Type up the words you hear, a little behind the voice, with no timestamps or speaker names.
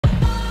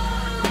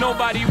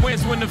Nobody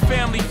wins when the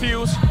family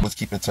feels. Was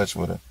keep in touch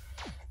with her.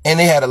 And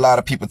they had a lot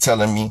of people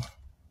telling me,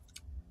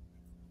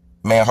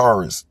 man,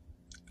 Horace,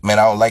 man,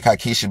 I don't like how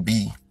Keisha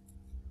be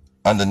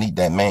underneath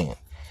that man.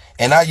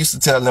 And I used to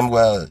tell them,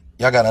 well,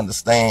 y'all got to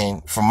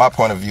understand, from my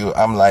point of view,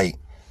 I'm like,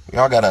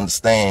 y'all got to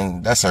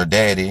understand, that's her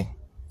daddy.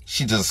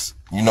 She just,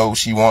 you know,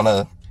 she want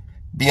to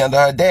be under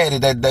her daddy.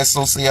 That's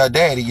so see her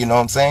daddy, you know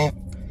what I'm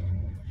saying?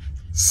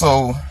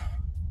 So,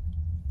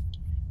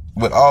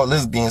 with all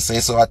this being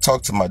said, so I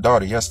talked to my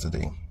daughter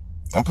yesterday.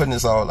 I'm putting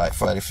this all like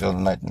Friday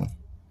feeling nothing.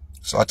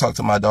 So I talked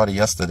to my daughter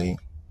yesterday,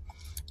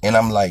 and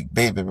I'm like,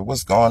 baby,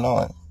 what's going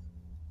on?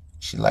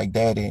 She like,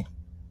 Daddy,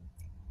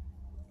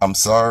 I'm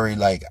sorry.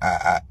 Like,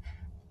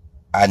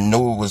 I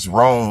knew it was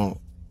wrong,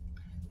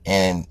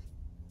 and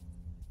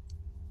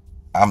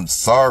I'm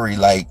sorry.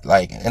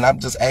 Like, and I'm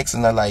just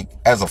asking her, like,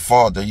 as a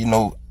father, you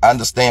know, I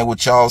understand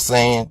what y'all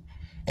saying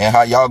and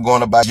how y'all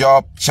going about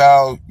y'all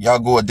child. Y'all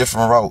go a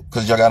different route,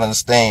 because y'all gotta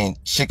understand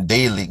shit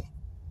daily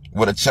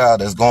with a child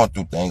that's going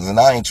through things. And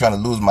I ain't trying to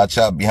lose my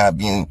child behind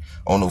being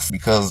on the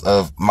because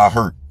of my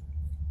hurt.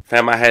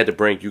 Fam, I had to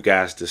bring you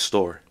guys this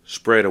story,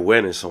 spread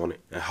awareness on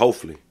it, and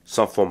hopefully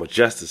some form of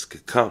justice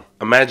could come.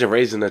 Imagine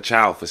raising a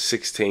child for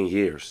 16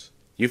 years.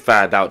 You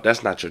find out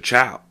that's not your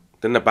child.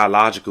 Then the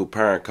biological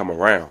parent come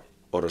around,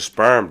 or the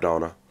sperm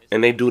donor,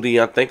 and they do the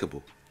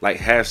unthinkable,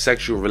 like have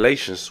sexual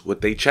relations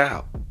with their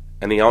child.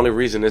 And the only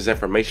reason this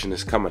information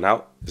is coming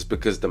out is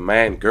because the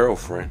man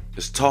girlfriend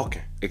is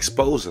talking,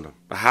 exposing them.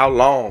 But how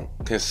long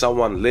can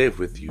someone live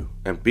with you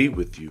and be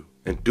with you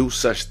and do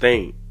such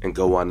thing and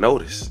go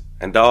unnoticed?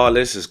 And all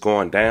this is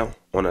going down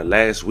on the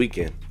last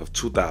weekend of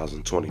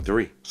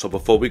 2023. So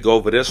before we go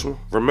over this one,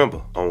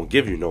 remember, I don't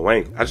give you no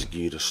angle. I just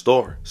give you the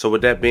story. So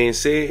with that being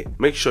said,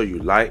 make sure you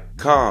like,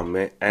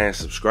 comment, and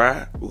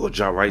subscribe. We're going to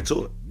jump right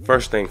to it.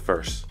 First thing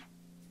first.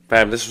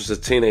 Fam, this was a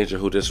teenager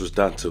who this was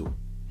done to.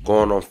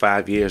 Going on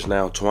 5 years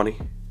now, 20.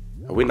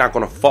 And we're not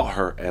going to fault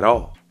her at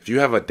all. If you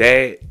have a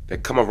dad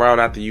that come around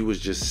after you was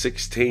just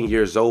 16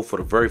 years old for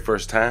the very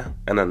first time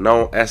and a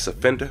known ex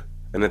offender,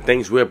 and the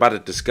things we're about to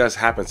discuss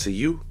happened to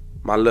you,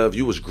 my love,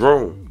 you was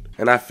groomed.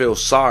 And I feel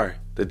sorry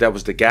that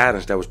was the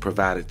guidance that was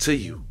provided to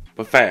you.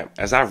 But fam,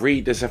 as I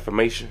read this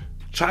information,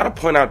 try to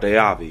point out the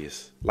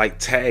obvious, like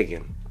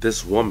tagging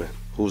this woman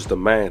who's the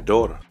man's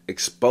daughter,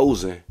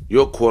 exposing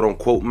your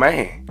quote-unquote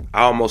man.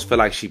 I almost feel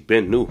like she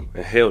been knew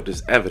and held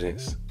this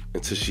evidence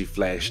until she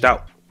flashed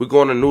out. We're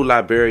going to New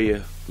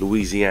Liberia,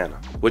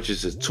 Louisiana, which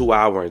is a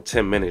 2-hour and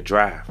 10-minute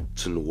drive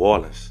to New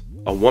Orleans.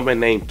 A woman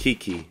named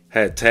Kiki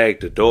had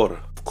tagged the daughter.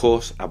 Of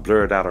course, I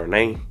blurred out her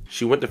name.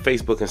 She went to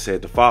Facebook and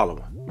said the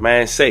following.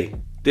 Man say,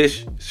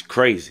 this is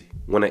crazy.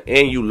 When an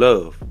end you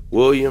love,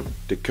 William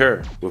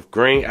DeCurr, with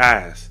green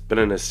eyes, been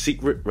in a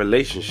secret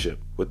relationship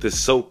with this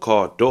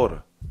so-called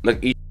daughter.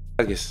 Look,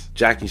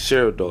 Jackie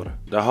Sherrill's daughter,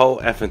 the whole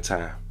effing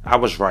time. I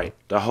was right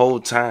the whole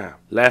time,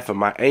 laughing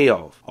my A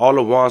off. All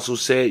the ones who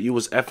said you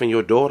was effing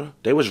your daughter,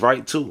 they was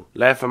right too,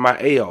 laughing my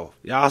A off.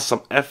 Y'all some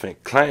effing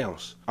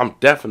clowns. I'm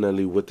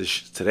definitely with the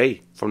shit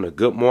today. From the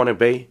good morning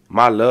bae,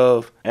 my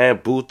love,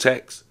 and boo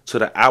text, to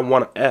the I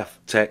wanna F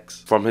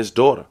text from his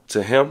daughter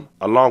to him,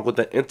 along with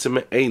the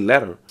intimate A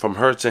letter from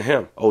her to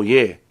him. Oh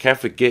yeah, can't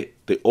forget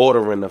the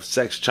ordering of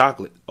sex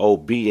chocolate. Oh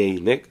B.A.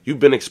 Nick, you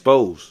been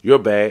exposed. You're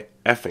bad.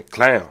 Effing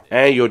clown.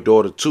 And your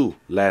daughter too.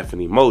 Laughing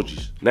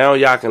emojis. Now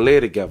y'all can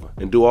live together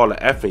and do all the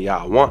effing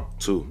y'all want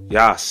to.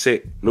 Y'all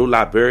sick. New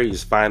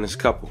Liberia's finest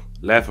couple.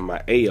 Laughing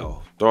my A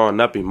off. Throwing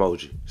up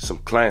emoji. Some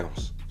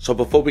clowns. So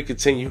before we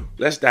continue,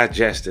 let's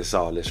digest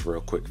all this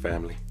real quick,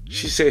 family.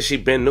 She said she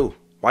been new.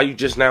 Why you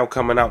just now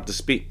coming out to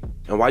speak?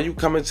 And why you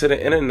coming to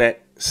the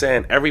internet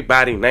saying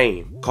everybody's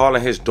name,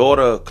 calling his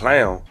daughter a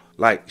clown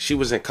like she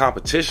was in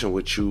competition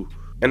with you,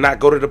 and not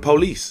go to the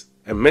police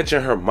and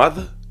mention her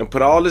mother and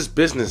put all this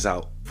business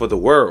out for the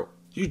world?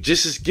 You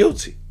just as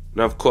guilty.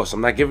 Now, of course,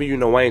 I'm not giving you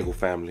no angle,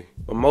 family,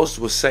 but most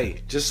would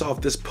say, just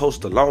off this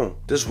post alone,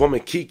 this woman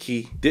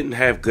Kiki didn't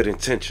have good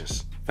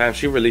intentions. Fam,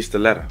 she released a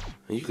letter,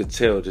 and you could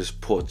tell this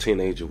poor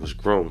teenager was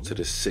grown to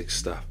this sick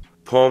stuff.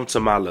 Poem to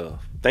my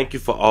love. Thank you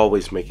for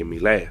always making me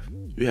laugh.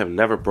 You have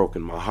never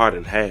broken my heart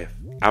in half.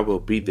 I will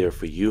be there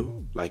for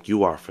you like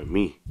you are for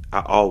me.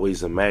 I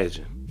always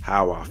imagine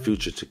how our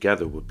future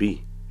together would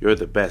be. You're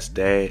the best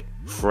dad,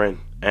 friend,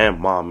 and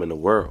mom in the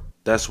world.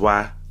 That's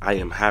why I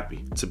am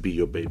happy to be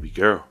your baby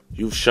girl.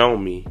 You've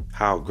shown me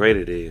how great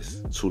it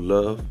is to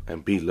love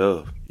and be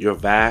loved. Your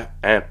vibe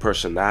and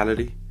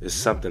personality is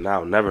something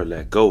I'll never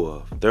let go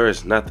of. There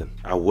is nothing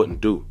I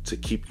wouldn't do to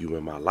keep you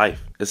in my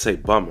life. It's a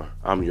bummer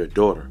I'm your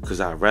daughter,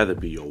 cause I'd rather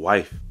be your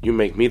wife. You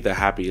make me the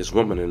happiest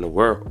woman in the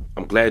world.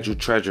 I'm glad you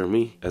treasure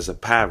me as a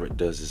pirate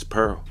does his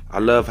pearl. I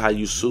love how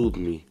you soothe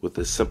me with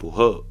a simple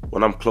hug.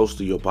 When I'm close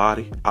to your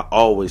body, I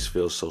always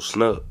feel so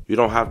snug. You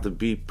don't have to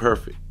be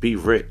perfect, be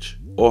rich,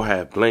 or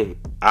have bling.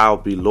 I'll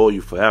be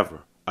loyal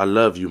forever. I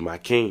love you, my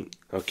king.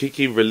 Now,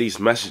 Kiki released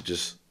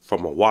messages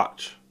from a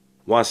watch.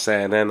 One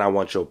saying, and I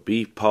want your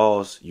beef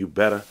paws, you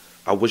better.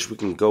 I wish we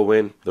can go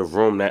in the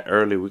room that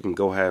early. We can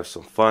go have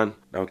some fun.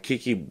 Now,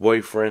 Kiki's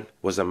boyfriend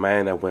was a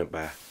man that went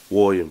by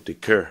William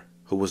DeCurr,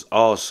 who was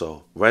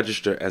also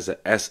registered as an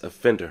S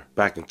offender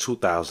back in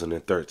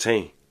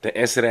 2013. The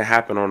incident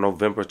happened on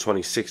November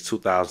 26,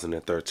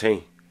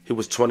 2013. He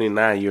was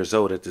 29 years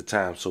old at the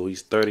time, so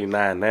he's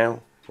 39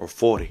 now or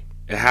 40.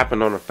 It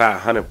happened on the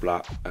 500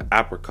 block of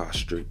Apricot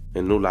Street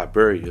in New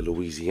Liberia,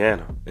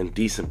 Louisiana,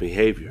 indecent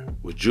behavior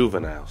with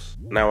juveniles.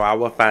 Now, I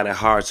would find it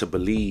hard to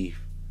believe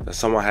that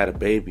someone had a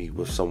baby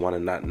with someone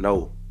and not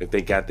know if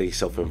they got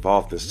themselves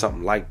involved in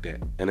something like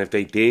that. And if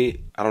they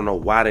did, I don't know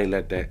why they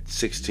let that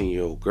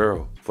 16-year-old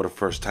girl, for the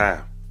first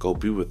time, go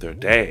be with her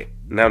dad.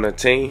 Now, the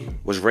teen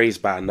was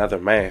raised by another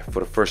man for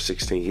the first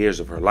 16 years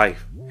of her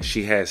life, and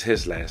she has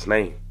his last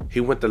name.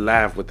 He went to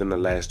live within the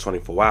last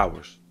 24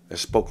 hours and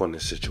spoke on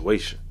this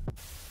situation.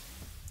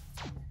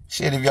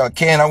 Shit, if y'all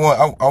can, I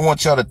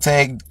want y'all to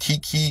tag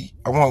Kiki.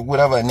 I want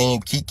whatever her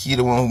name, Kiki,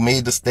 the one who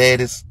made the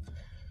status.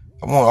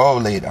 I want all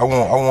of it. I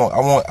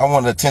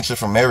want attention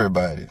from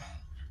everybody.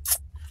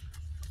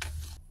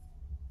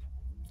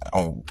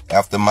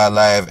 After my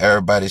live,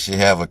 everybody should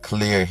have a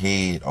clear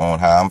head on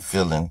how I'm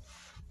feeling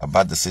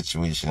about the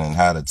situation and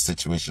how the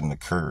situation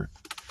occurred.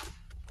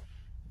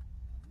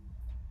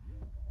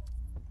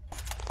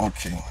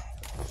 Okay.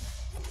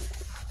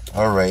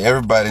 All right,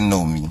 everybody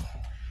know me.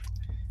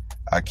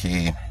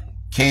 Okay.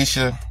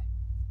 Keisha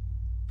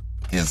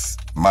is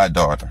my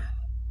daughter.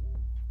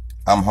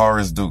 I'm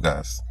Horace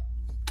Dugas.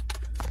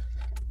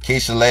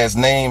 Keisha's last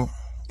name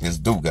is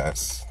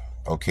Dugas.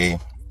 Okay.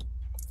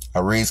 I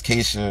raised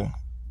Keisha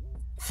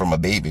from a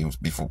baby. It was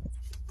before,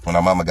 when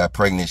our mama got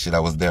pregnant, shit,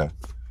 I was there.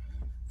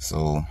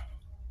 So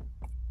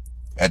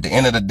at the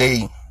end of the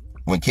day,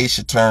 when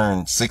Keisha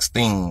turned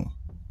 16,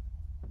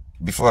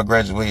 before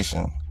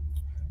graduation,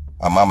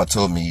 our mama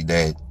told me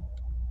that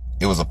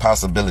it was a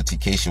possibility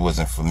Keisha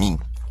wasn't for me.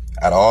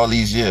 Out of all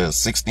these years,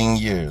 16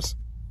 years,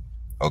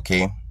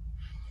 okay,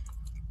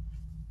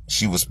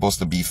 she was supposed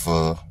to be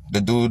for the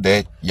dude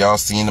that y'all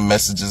seen the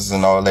messages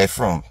and all that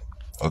from,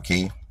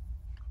 okay?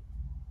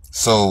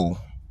 So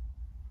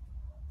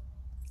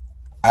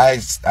I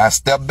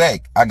stepped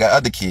back. I got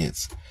other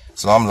kids.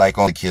 So I'm like,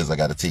 on the kids I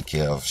got to take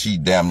care of. She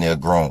damn near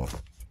grown.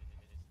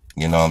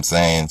 You know what I'm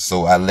saying?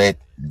 So I let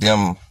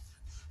them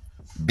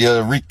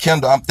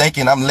rekindle. I'm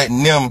thinking I'm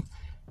letting them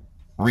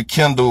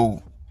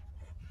rekindle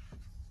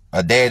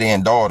a daddy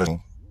and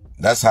daughter.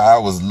 That's how I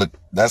was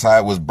that's how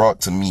it was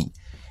brought to me,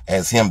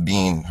 as him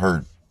being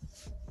her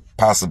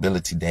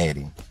possibility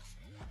daddy.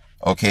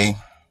 Okay.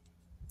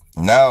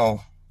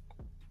 Now,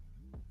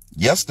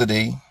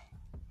 yesterday,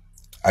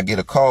 I get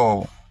a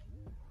call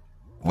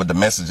with the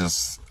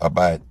messages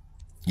about,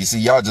 you see,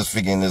 y'all just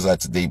figuring this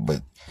out today,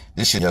 but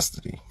this shit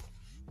yesterday.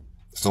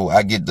 So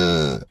I get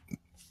the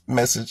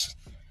message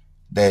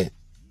that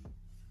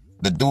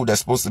the dude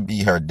that's supposed to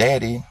be her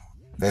daddy,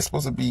 that's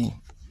supposed to be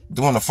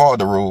doing the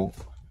father role,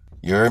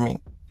 you heard me,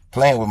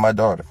 playing with my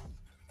daughter.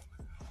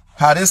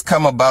 How this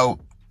come about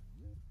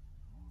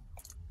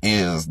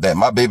is that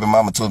my baby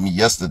mama told me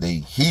yesterday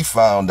he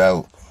found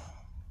out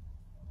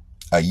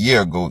a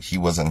year ago he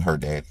wasn't her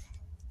daddy.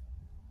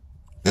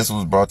 This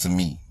was brought to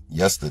me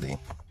yesterday.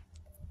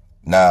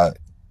 Now,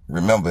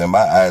 remember, in my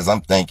eyes,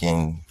 I'm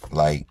thinking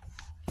like,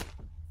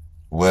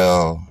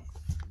 well,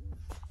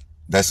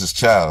 that's his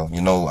child.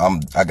 You know,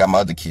 I got my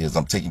other kids.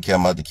 I'm taking care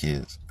of my other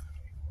kids.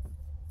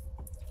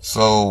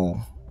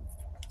 So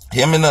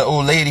him and the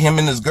old lady, him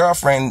and his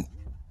girlfriend,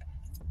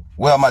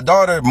 well, my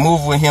daughter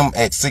moved with him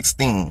at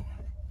 16.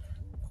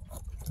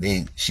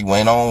 She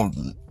went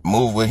on,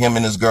 moved with him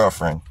and his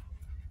girlfriend.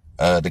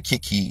 The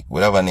Kiki,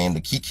 whatever her name,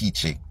 the Kiki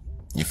chick.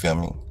 You feel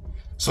me?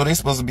 So they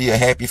supposed to be a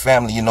happy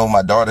family. You know,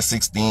 my daughter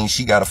 16,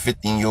 she got a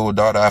 15-year-old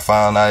daughter, I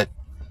found out.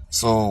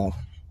 So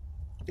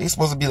they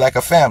supposed to be like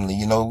a family,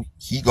 you know.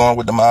 He going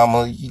with the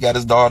mama, he got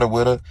his daughter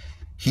with her.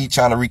 He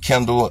trying to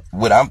rekindle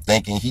what I'm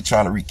thinking. He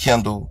trying to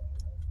rekindle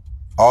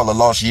all the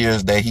lost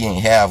years that he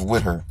ain't have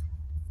with her.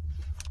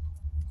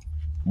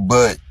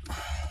 But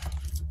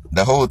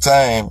the whole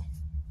time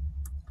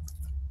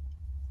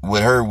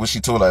with her, what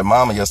she told her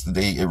mama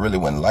yesterday, it really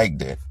wasn't like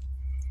that.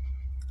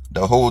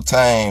 The whole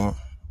time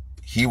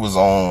he was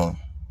on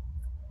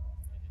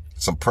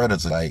some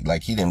predator,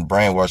 like he didn't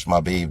brainwash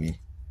my baby.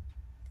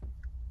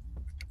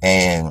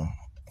 And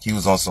he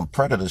was on some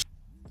predator.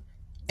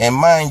 And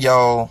mind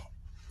y'all,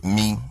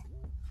 me,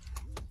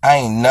 I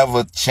ain't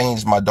never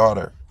changed my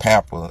daughter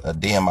pamper a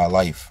day in my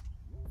life.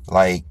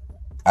 Like,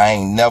 I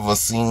ain't never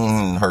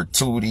seen her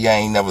tootie. I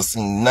ain't never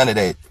seen none of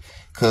that.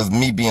 Cause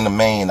me being a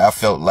man, I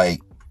felt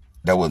like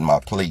that was my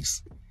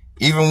place.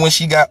 Even when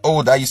she got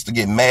old, I used to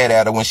get mad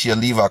at her when she'd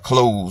leave her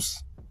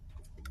clothes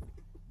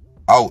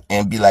out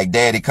and be like,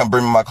 Daddy, come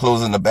bring me my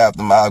clothes in the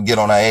bathroom. I'll get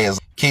on her ass.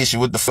 Keisha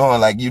with the phone,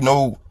 like, you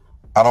know,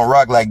 I don't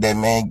rock like that,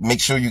 man. Make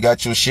sure you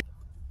got your shit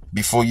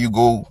before you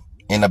go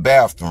in the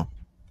bathroom.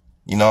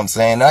 You know what I'm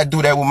saying? I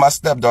do that with my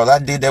stepdaughter. I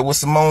did that with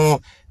Simone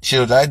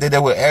children. I did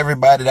that with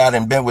everybody that I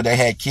done been with that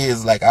had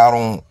kids. Like, I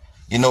don't,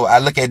 you know, I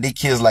look at their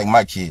kids like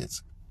my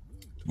kids.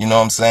 You know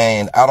what I'm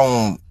saying? I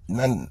don't,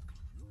 none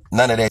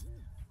of that.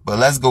 But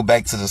let's go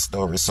back to the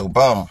story. So,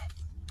 boom.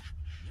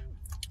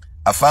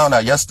 I found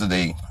out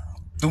yesterday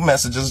through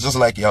messages just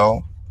like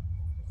y'all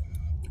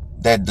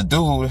that the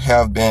dude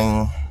have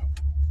been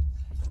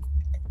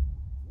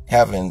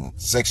having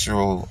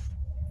sexual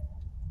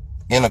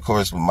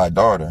intercourse with my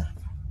daughter.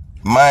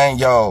 Mind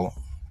y'all,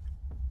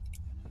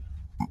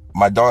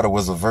 my daughter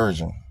was a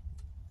virgin.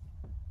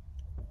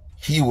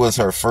 He was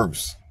her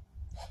first.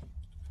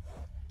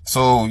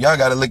 So y'all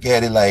gotta look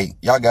at it like,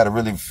 y'all gotta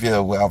really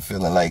feel what I'm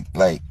feeling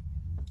like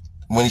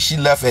when she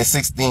left at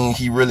 16,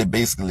 he really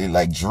basically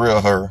like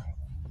drill her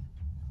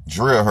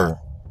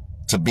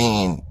to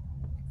being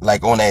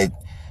like on that.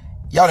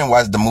 Y'all didn't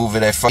watch the movie,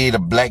 that shade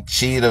of black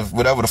shade of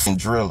whatever the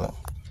driller.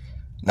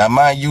 Now,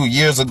 mind you,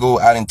 years ago,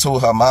 I done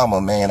told her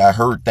mama, man, I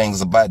heard things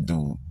about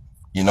dude.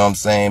 You know what I'm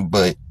saying?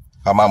 But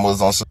her mama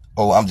was on,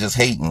 oh, I'm just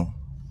hating.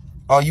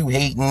 Oh, you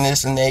hating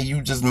this and that.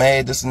 You just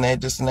mad, this and that,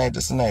 this and that,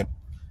 this and that.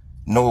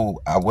 No,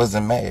 I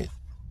wasn't mad.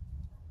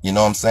 You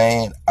know what I'm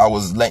saying? I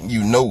was letting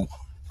you know.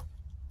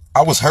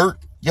 I was hurt.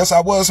 Yes,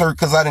 I was hurt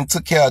because I done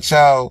took care of a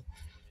child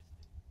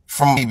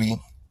from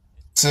baby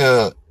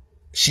till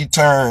she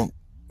turned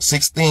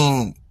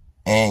 16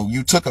 and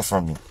you took her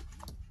from me.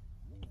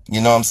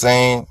 You know what I'm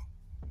saying?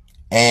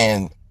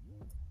 And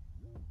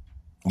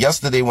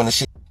yesterday when the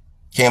shit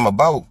came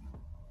about,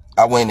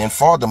 I went in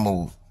father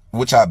mode,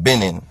 which I've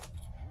been in.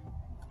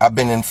 I've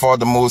been in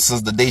father mode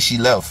since the day she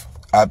left.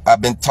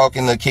 I've been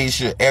talking to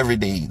Keisha every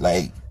day.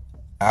 Like,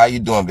 how you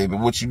doing, baby?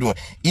 What you doing?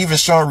 Even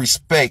showing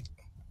respect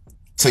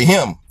to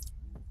him.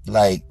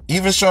 Like,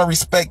 even showing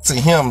respect to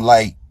him,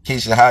 like,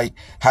 Keisha,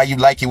 how you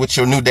like it with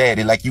your new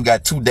daddy? Like, you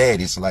got two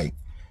daddies. Like,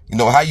 you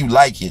know, how you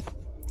like it?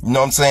 You know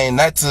what I'm saying?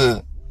 Not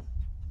to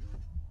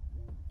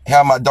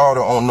have my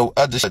daughter on no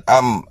other shit.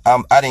 I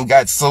done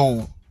got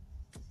so,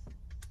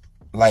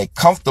 like,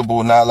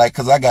 comfortable now, like,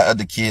 cause I got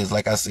other kids.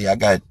 Like I say, I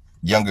got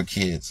younger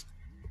kids.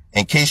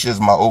 And Keisha is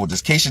my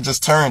oldest. Keisha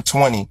just turned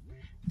 20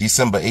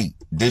 December 8th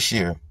this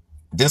year,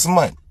 this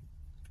month.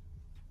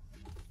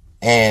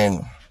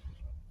 And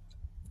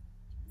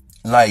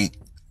like,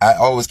 I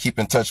always keep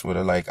in touch with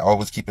her. Like, I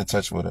always keep in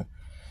touch with her.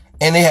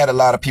 And they had a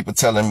lot of people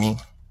telling me,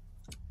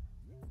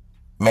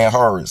 man,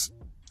 Horace,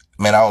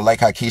 man, I don't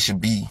like how Keisha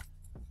be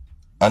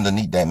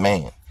underneath that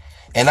man.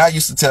 And I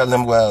used to tell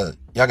them, well,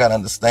 y'all got to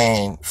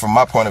understand, from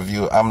my point of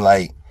view, I'm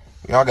like,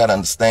 y'all got to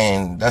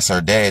understand, that's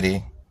her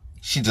daddy.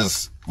 She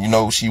just, you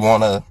know, she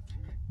want to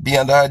be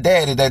under her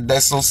daddy.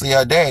 That's socially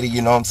her daddy,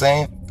 you know what I'm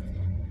saying?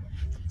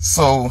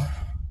 So,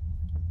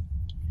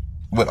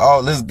 with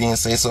all this being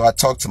said, so I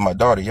talked to my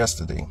daughter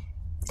yesterday.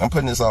 I'm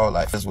putting this all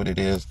like, that's what it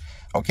is.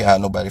 I don't care how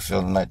nobody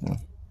feels nothing.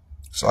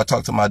 So I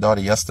talked to my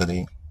daughter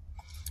yesterday.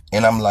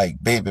 And I'm like,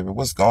 baby,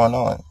 what's going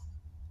on?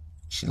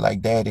 She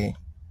like, daddy,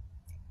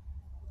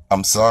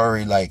 I'm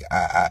sorry. Like,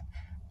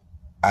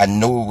 I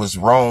know it was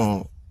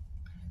wrong.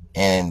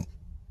 And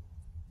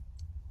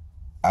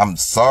I'm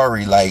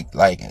sorry. Like,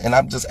 and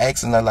I'm just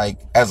asking her, like,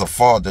 as a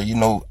father, you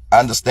know, I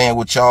understand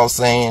what y'all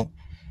saying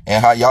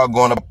and how y'all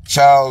going to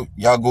child,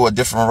 y'all go a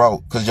different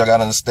route. Cause y'all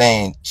gotta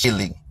understand,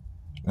 chilly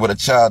with a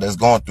child that's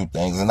going through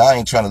things. And I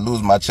ain't trying to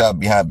lose my child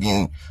behind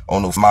being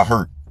on my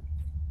hurt.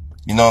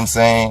 You know what I'm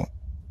saying?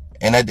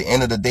 And at the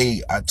end of the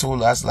day, I told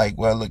her, I was like,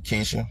 well, look,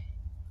 Keisha,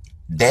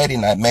 daddy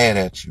not mad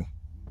at you.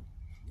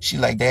 She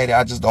like, daddy,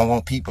 I just don't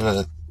want people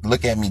to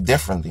look at me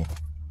differently.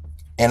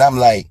 And I'm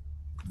like,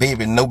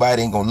 baby,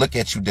 nobody ain't gonna look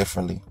at you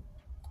differently.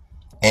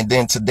 And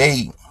then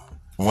today,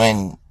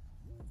 when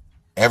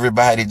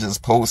everybody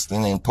just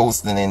posting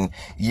and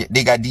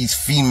they got these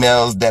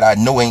females that I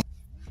know ain't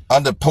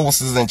under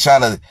posters and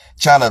trying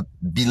to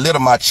belittle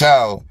my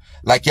child,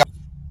 like y'all.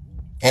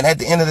 And at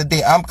the end of the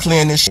day, I'm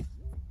clearing this shit.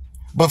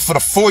 But for the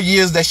 4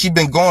 years that she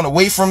been going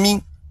away from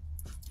me,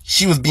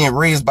 she was being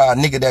raised by a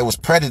nigga that was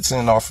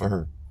predating off of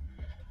her.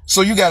 So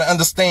you got to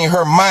understand,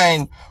 her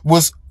mind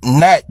was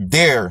not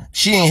there.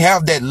 She ain't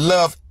have that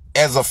love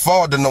as a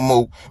father no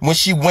more when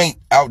she went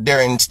out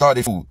there and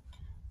started food.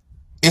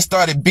 It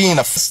started being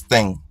a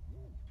thing.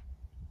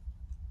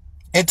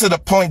 And to the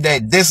point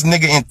that this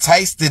nigga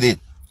enticed it.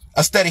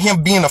 Instead of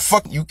him being a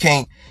fuck, we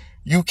can't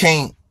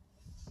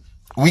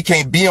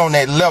be on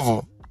that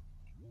level.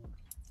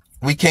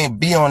 We can't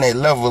be on that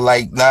level.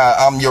 Like, nah,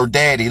 I'm your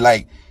daddy.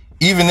 Like,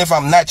 even if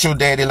I'm not your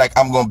daddy, like,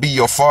 I'm going to be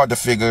your father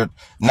figure.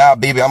 Nah,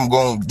 baby, I'm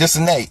going this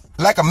and that.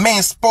 Like a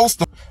man's supposed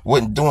to.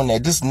 Wasn't doing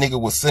that. This nigga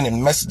was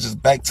sending messages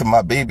back to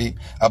my baby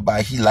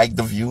about he liked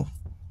the view.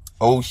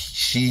 Oh,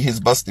 she his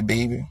busted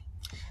baby.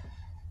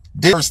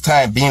 This first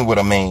time being with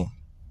a man.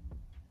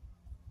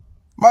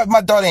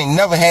 My daughter ain't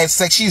never had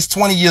sex. She's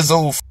 20 years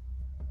old.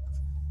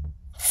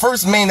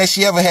 First man that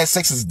she ever had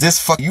sex is this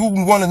fuck. You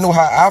want to know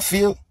how I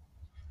feel?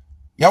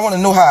 Y'all want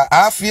to know how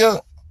I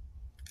feel?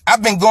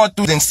 I've been going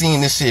through and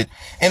seeing this shit.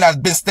 And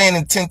I've been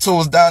standing 10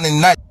 toes down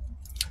and not.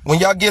 When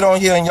y'all get on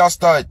here and y'all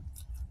start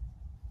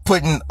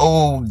putting,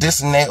 oh,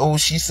 this and that, oh,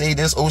 she say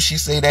this, oh, she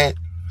say that.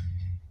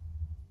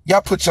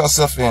 Y'all put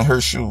yourself in her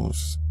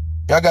shoes.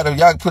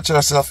 Y'all put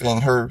yourself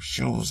in her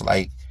shoes.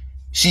 Like,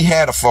 she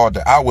had a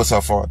father. I was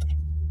her father.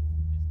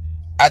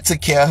 I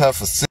took care of her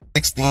for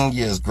 16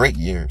 years, great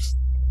years.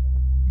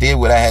 Did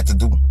what I had to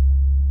do.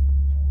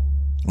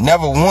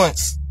 Never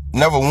once,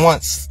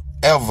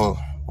 ever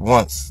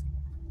once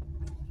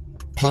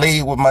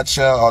play with my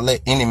child or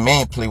let any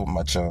man play with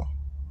my child.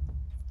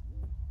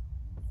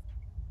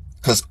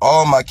 Because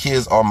all my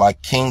kids are my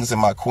kings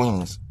and my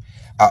queens.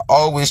 I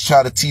always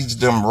try to teach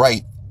them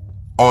right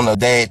on a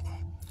dad.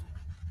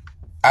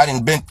 I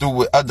done been through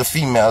with other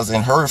females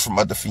and heard from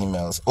other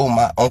females. Oh,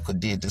 my uncle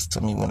did this to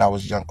me when I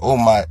was young. Oh,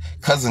 my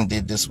cousin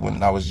did this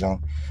when I was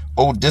young.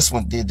 Oh, this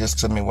one did this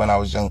to me when I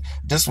was young.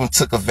 This one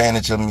took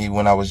advantage of me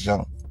when I was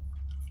young.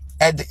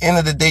 At the end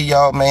of the day,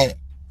 y'all, man,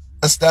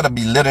 instead of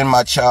belittling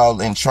my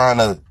child and trying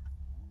to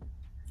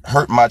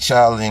hurt my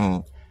child,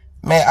 and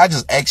man, I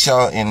just ask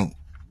y'all in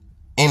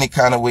any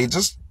kind of way,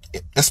 just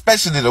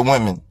especially the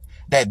women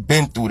that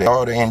been through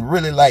that and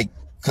really like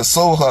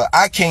console her.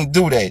 I can't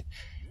do that.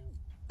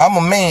 I'm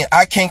a man.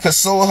 I can't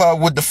console her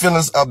with the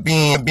feelings of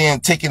being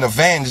taken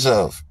advantage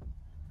of.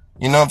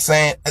 You know what I'm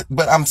saying?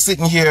 But I'm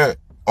sitting here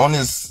on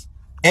this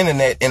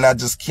internet and I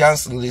just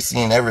constantly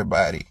seeing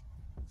everybody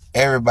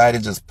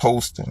just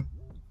posting.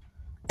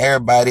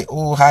 Everybody,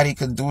 oh, how they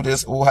could do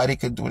this, oh, how they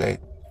could do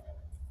that.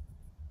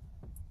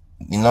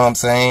 You know what I'm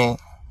saying?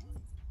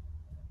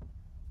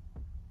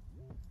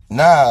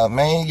 Nah,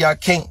 man, y'all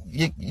can't,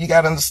 you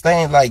gotta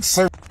understand, like,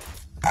 sir,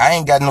 I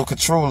ain't got no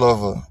control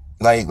over her.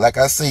 Like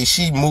I say,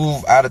 she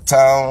moved out of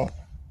town.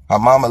 Her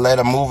mama let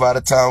her move out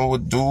of town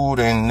with dude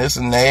and this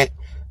and that.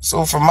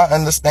 So from my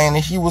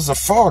understanding, he was a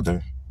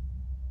father.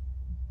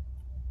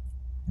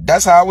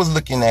 That's how I was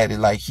looking at it,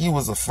 like he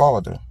was a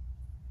father.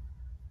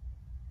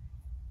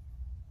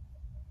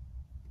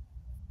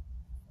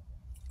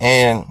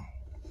 And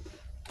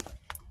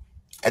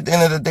at the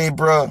end of the day,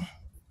 bro,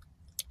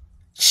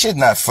 shit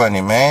not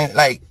funny, man.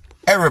 Like,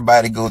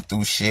 everybody go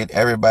through shit.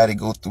 Everybody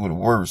go through the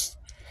worst.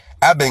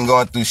 I've been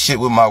going through shit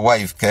with my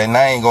wife, and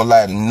I ain't gonna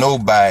lie to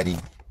nobody.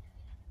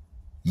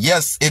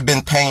 Yes, it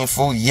been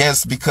painful.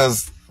 Yes,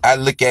 because I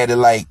look at it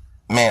like,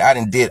 man, I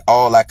done did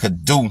all I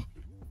could do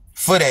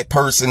for that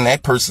person.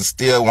 That person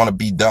still want to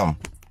be dumb.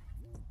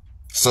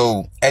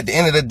 So at the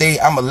end of the day,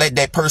 I'm gonna let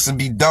that person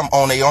be dumb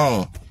on their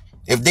own.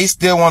 If they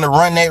still want to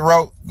run that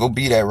route, go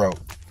be that route.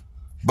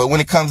 But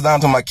when it comes down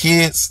to my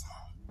kids,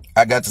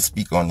 I got to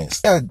speak on this.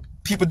 Yeah,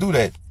 people do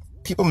that.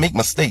 People make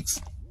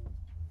mistakes.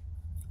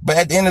 But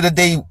at the end of the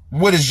day,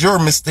 what is your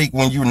mistake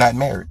when you're not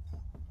married?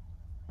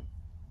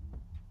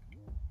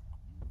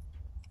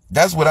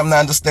 That's what I'm not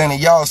understanding.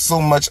 Y'all so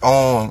much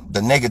on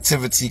the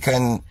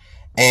negativity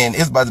and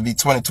it's about to be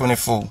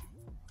 2024.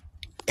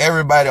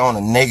 Everybody on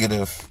the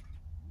negative.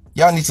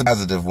 Y'all need some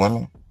positive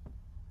women.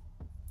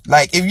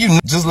 Like, if you,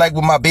 just like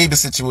with my baby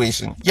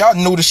situation, y'all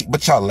know the shit,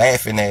 but y'all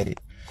laughing at it.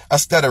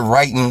 Instead of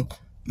writing,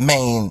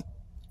 man,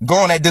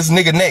 going at this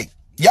nigga neck.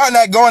 Y'all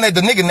not going at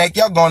the nigga neck,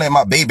 y'all going at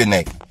my baby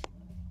neck.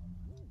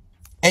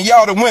 And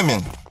y'all the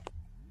women.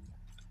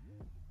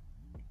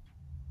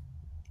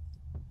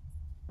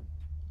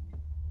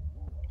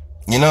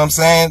 You know what I'm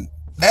saying?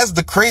 That's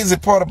the crazy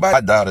part about my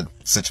daughter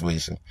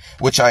situation,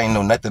 which I ain't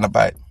know nothing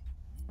about.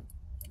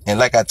 And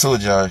like I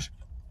told y'all,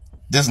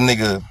 this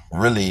nigga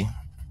really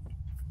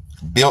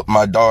built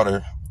my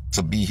daughter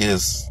to be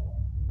his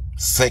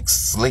sex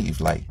slave,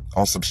 like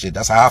on some shit.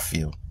 That's how I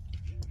feel.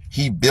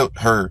 He built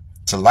her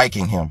to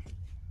liking him,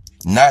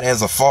 not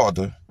as a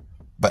father,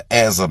 but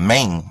as a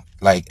man,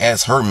 like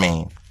as her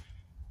man.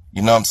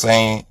 You know what I'm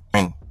saying?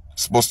 And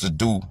supposed to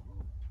do,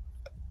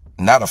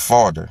 not a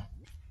father.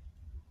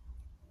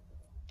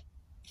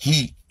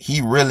 He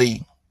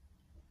really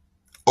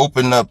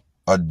opened up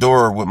a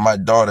door with my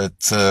daughter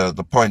to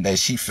the point that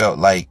she felt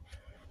like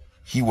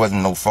he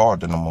wasn't no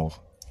father no more.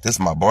 This is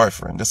my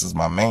boyfriend. This is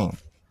my man.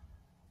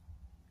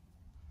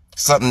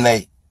 Something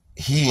that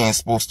he ain't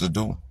supposed to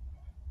do.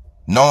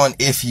 Knowing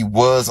if he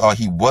was or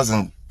he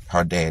wasn't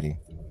her daddy,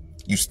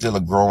 you still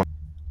a grown.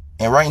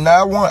 And right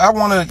now, I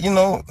want to, you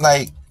know,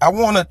 like, I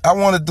want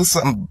to do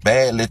something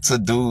badly to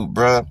dude,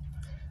 bruh.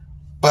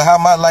 But how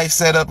my life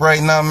set up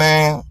right now,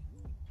 man,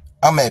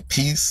 I'm at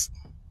peace.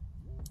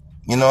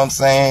 You know what I'm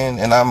saying?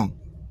 And I'm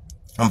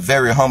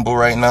very humble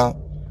right now.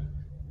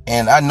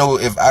 And I know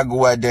if I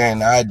go out there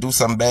and I do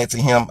something bad to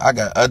him, I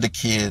got other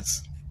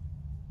kids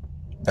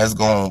that's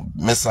going to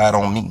miss out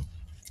on me.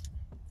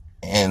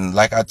 And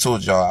like I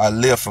told y'all, I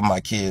live for my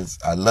kids.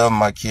 I love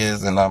my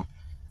kids, and you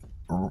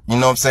know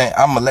what I'm saying?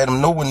 I'm going to let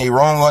them know when they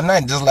wrong or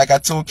not. Just like I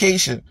told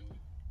Keisha,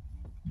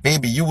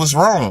 baby, you was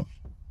wrong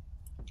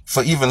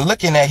for even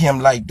looking at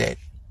him like that.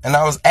 And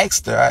I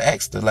asked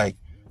her, like,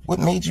 what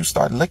made you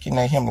start looking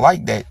at him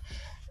like that?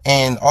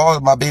 And all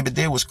my baby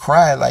did was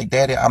cry like,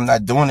 Daddy, I'm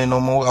not doing it no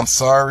more. I'm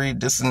sorry,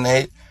 this and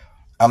that.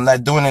 I'm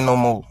not doing it no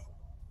more.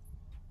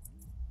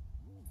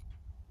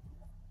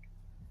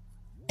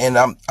 And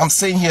I'm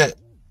sitting here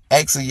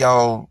asking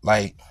y'all,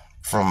 like,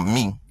 from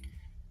me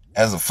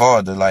as a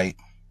father, like,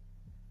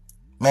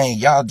 man,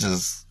 y'all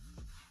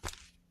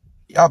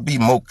be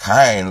more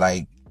kind,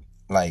 like,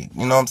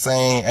 you know what I'm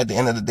saying? At the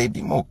end of the day,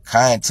 be more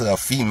kind to a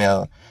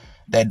female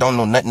that don't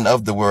know nothing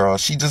of the world.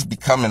 She just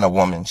becoming a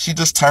woman. She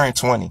just turned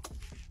 20.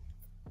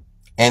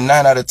 And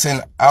 9 out of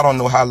 10, I don't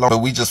know how long, but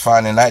we just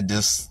finding out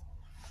this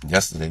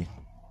yesterday.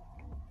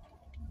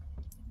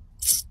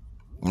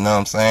 You know what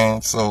I'm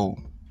saying? So,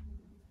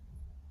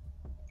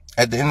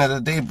 at the end of the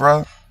day,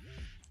 bro,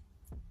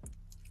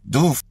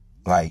 dude,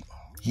 like,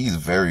 he's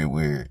very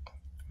weird.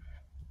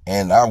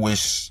 And I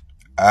wish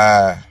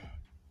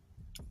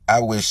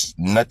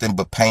nothing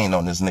but pain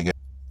on this nigga.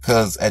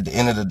 Cause at the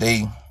end of the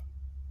day,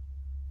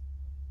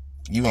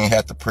 you ain't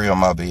have to prey on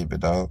my baby,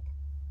 dog.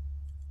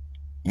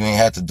 You ain't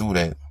have to do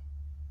that.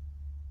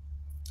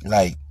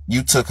 Like,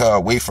 you took her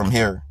away from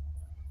here,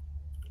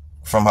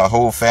 from her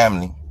whole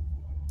family,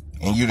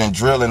 and you done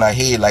drill in her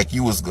head like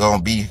you was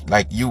gonna be,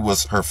 like you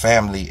was her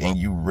family, and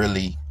you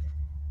really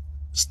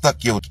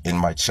stuck your in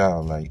my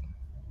child, like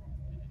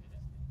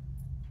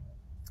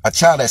a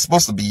child that's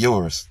supposed to be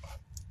yours.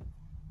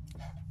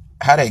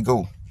 How'd that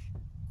go?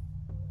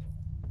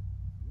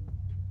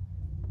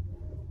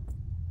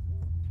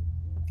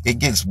 It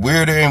gets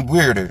weirder and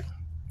weirder.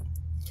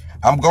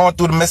 I'm going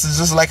through the messages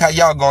just like how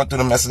y'all going through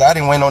the messages. I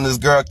didn't wait on this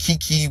girl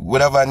Kiki,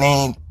 whatever her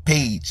name,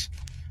 page.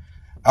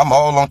 I'm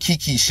all on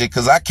Kiki shit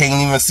because I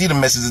can't even see the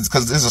messages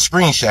because it's a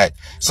screenshot.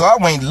 So I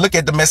went and look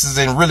at the messages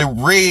and really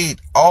read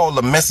all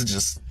the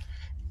messages.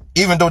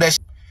 Even though that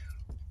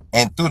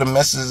and through the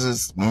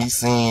messages, me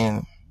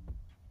seeing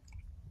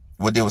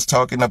what they was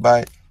talking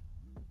about,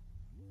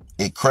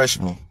 it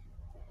crushed me.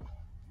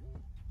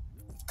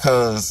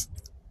 Because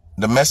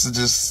the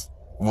messages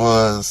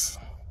was,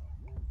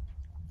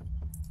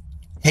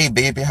 hey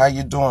baby, how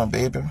you doing,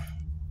 baby?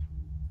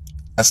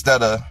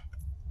 Instead of,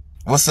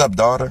 what's up,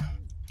 daughter?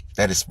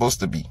 That is supposed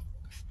to be,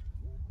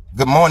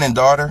 good morning,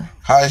 daughter.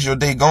 How's your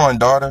day going,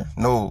 daughter?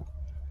 No,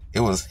 it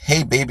was,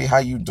 hey baby, how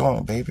you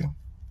doing, baby?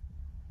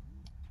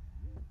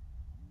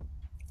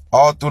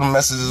 All through the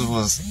messages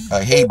was,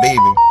 hey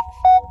baby.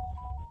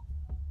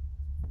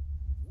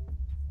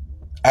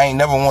 I ain't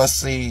never once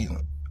say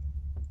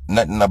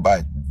nothing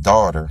about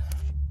daughter.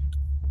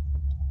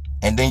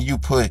 And then you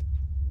put,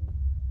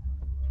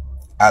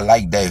 I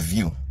like that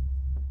view.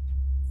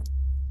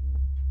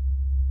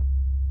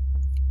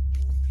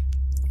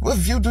 What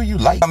view do you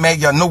like? Man,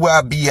 y'all know where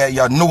I be at.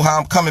 Y'all know how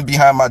I'm coming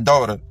behind my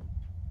daughter.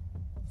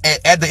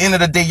 At the end of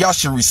the day, y'all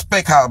should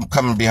respect how I'm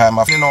coming behind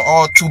my, you know,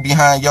 all two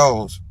behind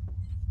y'all's.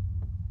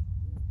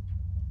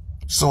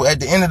 So at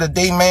the end of the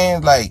day,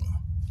 man, like,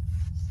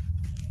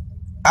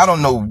 I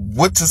don't know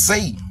what to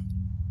say.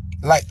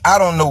 Like, I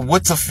don't know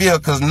what to feel,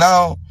 because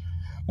now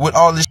with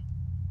all this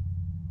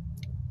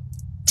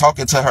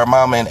talking to her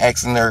mama and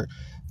asking her,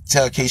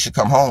 tell Keisha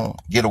come home,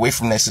 get away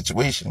from that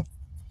situation.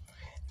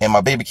 And my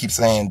baby keeps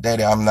saying,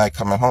 Daddy, I'm not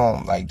coming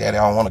home. Like, Daddy,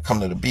 I don't want to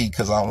come to the beat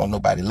because I don't want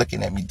nobody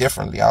looking at me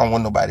differently. I don't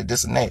want nobody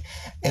this and that.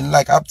 And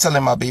like, I'm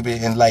telling my baby,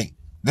 and like,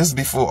 this is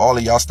before all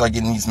of y'all start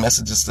getting these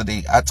messages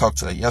today. I talked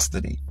to her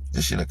yesterday.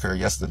 This shit occurred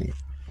yesterday.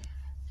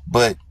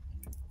 But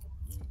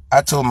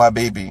I told my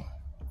baby,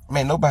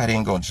 man, nobody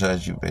ain't gonna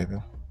judge you, baby.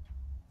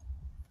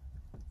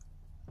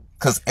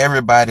 Because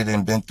everybody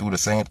done been through the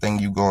same thing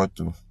you going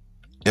through,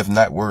 if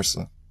not worse.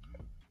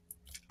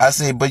 I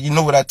said, but you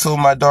know what I told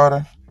my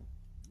daughter?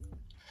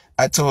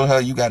 I told her,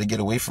 you got to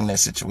get away from that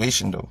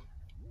situation, though.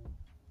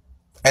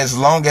 As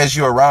long as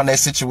you're around that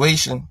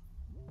situation,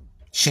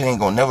 shit ain't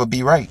gonna never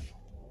be right.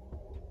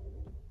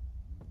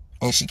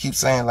 And she keeps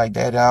saying, like,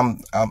 Daddy, I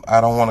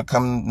don't want to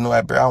come, no,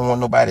 I don't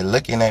want nobody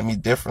looking at me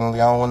differently.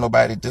 I don't want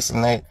nobody this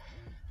and that.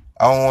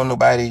 I don't want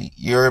nobody,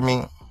 you hear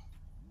me?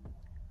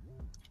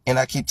 And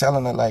I keep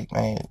telling her, like,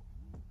 man,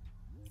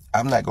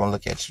 I'm not gonna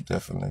look at you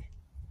differently.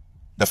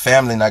 The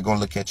family not gonna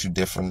look at you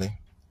differently.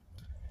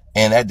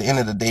 And at the end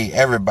of the day,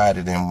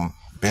 everybody done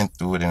been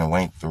through it and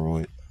went through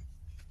it.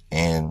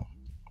 And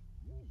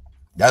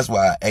that's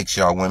why I ask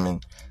y'all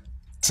women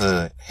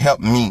to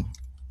help me,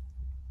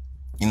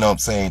 you know what I'm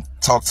saying,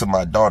 talk to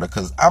my daughter,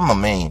 because I'm a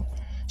man.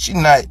 He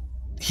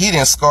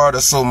didn't scar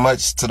her so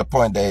much to the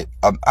point that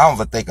I don't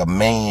even think a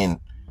man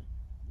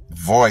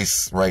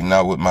voice right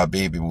now with my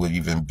baby would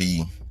even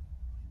be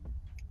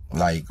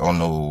like, oh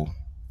no,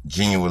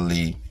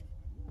 genuinely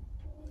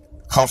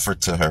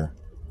comfort to her.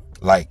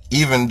 Like,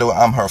 even though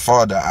I'm her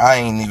father, I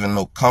ain't even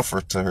no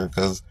comfort to her,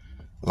 because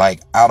like,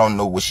 I don't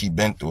know what she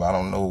been through. I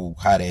don't know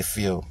how they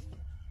feel.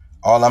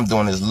 All I'm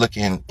doing is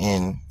looking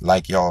in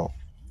like y'all.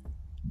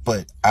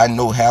 But I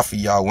know half of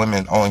y'all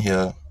women on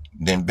here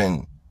then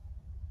been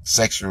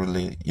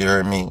sexually, you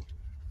hear me,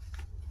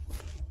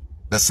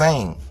 the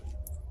same.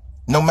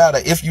 No matter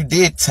if you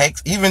did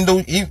text, even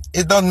though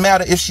it doesn't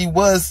matter if she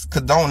was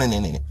condoning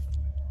in it.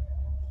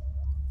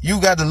 You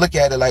got to look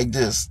at it like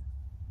this.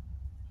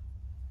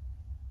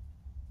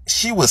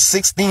 She was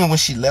 16 when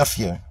she left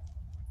here.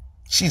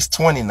 She's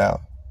 20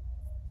 now.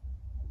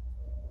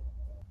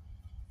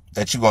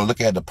 That you're going to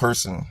look at the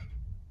person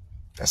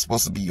that's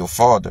supposed to be your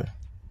father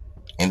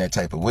in that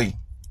type of way.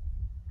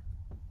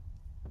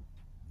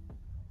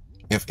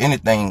 If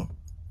anything,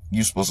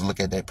 you're supposed to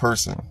look at that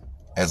person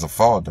as a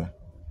father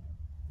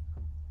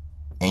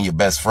and your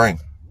best friend.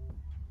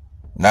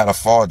 Not a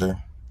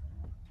father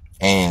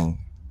and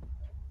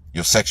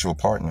your sexual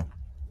partner.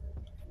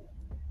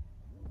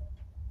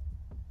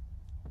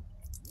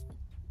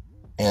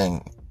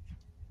 And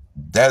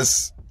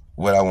that's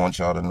what I want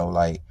y'all to know.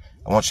 Like,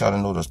 I want y'all to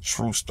know the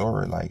true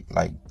story.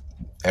 Like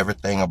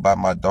everything about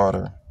my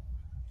daughter.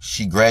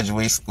 She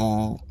graduate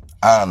school,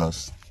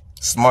 honors,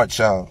 smart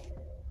child.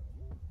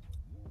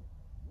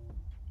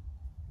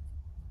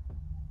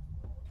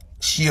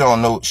 She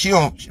don't know,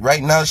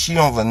 right now, she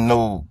don't even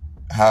know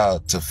how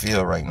to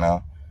feel right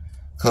now.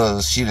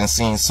 Cause she done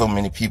seen so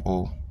many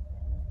people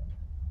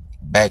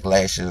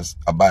backlashes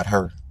about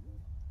her.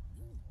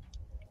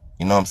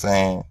 You know what I'm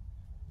saying?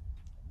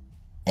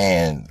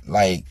 And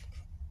like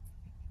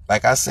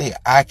I say,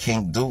 I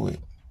can't do it.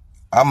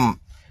 I'm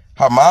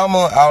her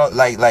mama,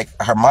 like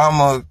her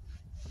mama,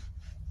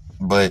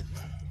 but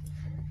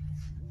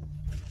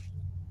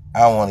I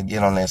don't want to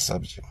get on that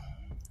subject.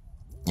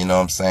 You know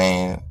what I'm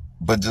saying?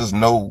 But just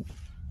know,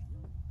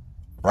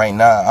 right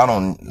now,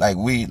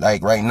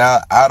 right now,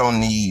 I don't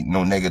need no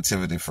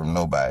negativity from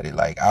nobody.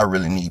 Like, I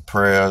really need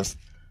prayers.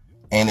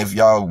 And if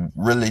y'all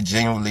really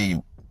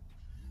genuinely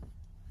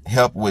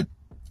help with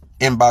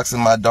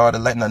inboxing my daughter,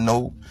 letting her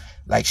know,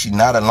 like, she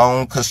not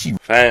alone, cause she...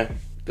 Fam,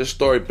 this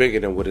story bigger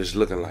than what it's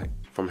looking like.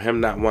 From him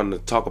not wanting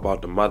to talk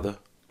about the mother,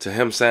 to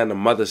him saying the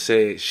mother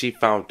said she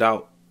found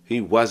out he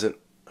wasn't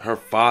her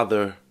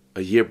father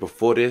a year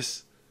before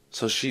this,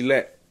 so she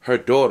let her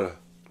daughter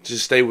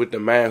just stay with the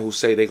man who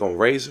say they gonna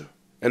raise her.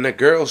 And the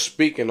girl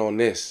speaking on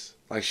this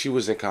like she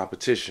was in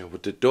competition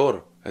with the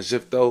daughter, as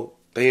if though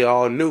they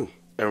all knew.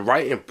 And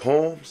writing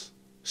poems,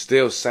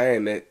 still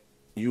saying that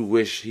you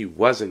wish he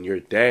wasn't your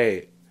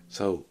dad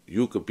so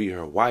you could be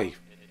her wife.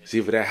 See,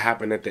 if that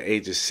happened at the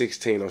age of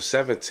 16 or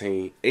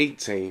 17,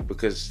 18,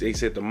 because they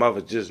said the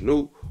mother just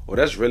knew, or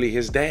that's really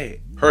his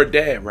dad. Her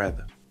dad,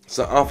 rather. It's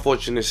an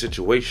unfortunate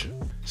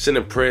situation.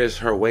 Sending prayers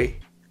her way.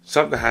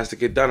 Something has to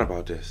get done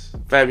about this.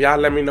 Fam, y'all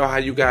let me know how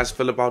you guys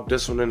feel about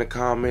this one in the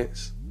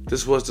comments.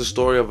 This was the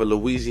story of a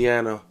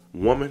Louisiana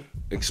woman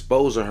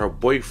exposing her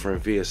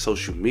boyfriend via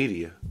social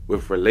media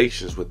with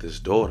relations with his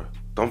daughter.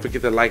 Don't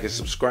forget to like and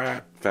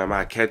subscribe. Fam,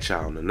 I'll catch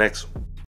y'all on the next one.